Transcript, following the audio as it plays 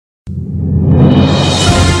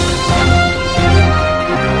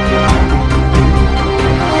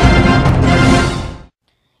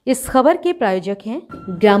इस खबर के प्रायोजक हैं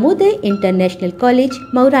ग्रामोदय इंटरनेशनल कॉलेज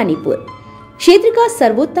मौरानीपुर, क्षेत्र का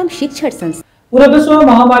सर्वोत्तम शिक्षण संस्थान। पूरे विश्व में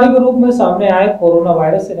महामारी के रूप में सामने आए कोरोना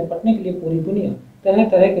वायरस से निपटने के लिए पूरी दुनिया तरह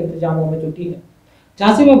तरह के इंतजामों में जुटी है।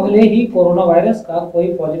 झांसी में भले ही कोरोना वायरस का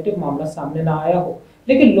कोई पॉजिटिव मामला सामने न आया हो,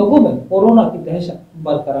 लेकिन लोगों में कोरोना की दहशत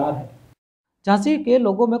बरकरार है। झांसी के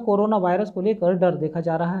लोगों में कोरोना वायरस को लेकर डर देखा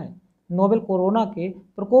जा रहा है। नोवेल कोरोना के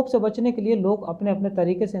प्रकोप से बचने के लिए लोग अपने अपने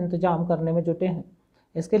तरीके से इंतजाम करने में जुटे हैं।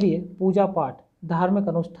 इसके लिए पूजा पाठ, धार्मिक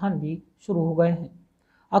अनुष्ठान भी शुरू हो गए हैं।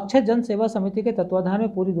 अक्षय जन सेवा समिति के तत्वाधान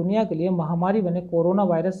में पूरी दुनिया के लिए महामारी बने कोरोना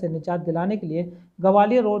वायरस से निजात दिलाने के लिए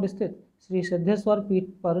ग्वालियर रोड स्थित श्री सिद्धेश्वर पीठ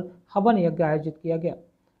पर हवन यज्ञ आयोजित किया गया।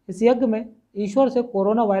 इस यज्ञ में ईश्वर से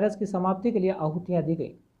कोरोना वायरस की समाप्ति के लिए आहुतियां दी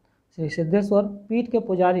गई। श्री सिद्धेश्वर पीठ के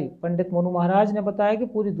पुजारी पंडित मनु महाराज ने बताया कि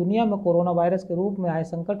पूरी दुनिया में कोरोना वायरस के रूप में आए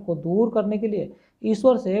संकट को दूर करने के लिए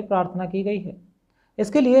ईश्वर से प्रार्थना की गई है।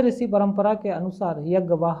 इसके लिए ऋषि परंपरा के अनुसार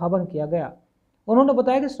यज्ञ व हवन किया गया। उन्होंने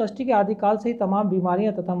बताया कि सृष्टि के आदिकाल से ही तमाम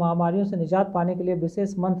बीमारियां तथा महामारियों से निजात पाने के लिए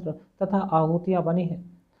विशेष मंत्र तथा आहुतियां बनी हैं।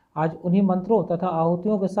 आज उन्हीं मंत्रों तथा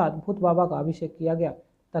आहुतियों के साथ भूत बाबा का अभिषेक किया गया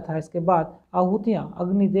तथा इसके बाद आहुतियां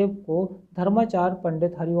अग्निदेव को धर्माचार्य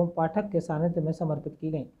पंडित हरिओम पाठक के सानिध्य में समर्पित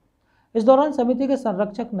की गईं। इस दौरान समिति के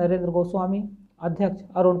संरक्षक नरेंद्र गोस्वामी, अध्यक्ष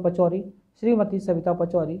अरुण पचौरी, श्रीमती सविता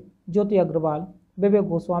पचौरी, ज्योति अग्रवाल, विवेक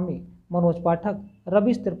गोस्वामी, मनोज पाठक,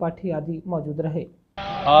 रवि त्रिपाठी आदि मौजूद रहे।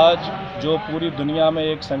 आज जो पूरी दुनिया में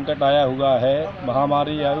एक संकट आया हुआ है,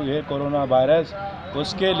 महामारी आई हुई है कोरोना वायरस,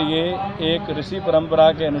 उसके लिए एक ऋषि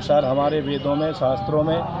परंपरा के अनुसार हमारे वेदों में, शास्त्रों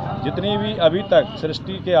में जितनी भी अभी तक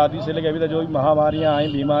सृष्टि के आदि से लेकर अभी तक जो भी महामारियां आई,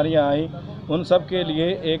 बीमारियां आई, उन सब के लिए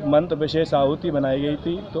एक मंत्र विशेष आहुति बनाई गई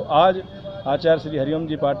थी। तो आज आचार्य श्री हरिओम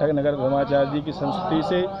जी पाठक नगर धर्माचार्य जी की संस्तुति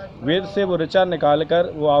से वेद से वो ऋचा निकालकर,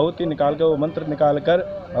 वो आहुति निकालकर, वो मंत्र निकालकर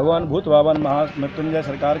भगवान भूत बाबा महामृत्युंजय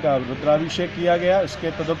सरकार का रुद्राभिषेक किया गया।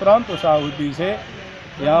 इसके तदुपरांत उस आहुति से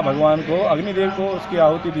यहाँ भगवान को, अग्निदेव को उसकी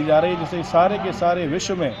आहुति दी जा रही है, जिससे सारे के सारे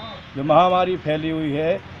विश्व में जो महामारी फैली हुई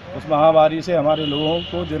है, उस महामारी से हमारे लोगों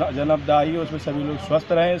को जन्मदायी, उसमें सभी लोग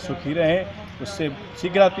स्वस्थ रहें, सुखी रहें, उससे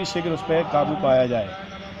शीघ्र उस पर काबू पाया जाए।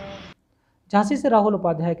 झांसी से राहुल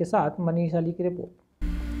उपाध्याय के साथ मनीष अली की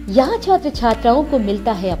रिपोर्ट। यहाँ छात्र छात्राओं को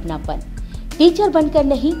मिलता है अपनापन। टीचर बनकर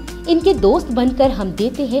नहीं, इनके दोस्त बनकर हम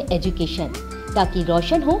देते हैं एजुकेशन, ताकि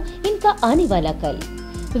रोशन हो इनका आने वाला कल।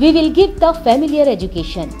 We will give the familiar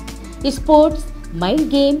education, sports, mind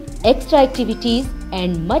game, extra activities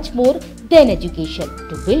and much more than education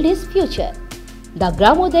to build his future. The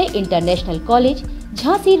Gramodaya international college,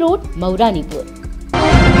 Jhansi road, Mauranipur.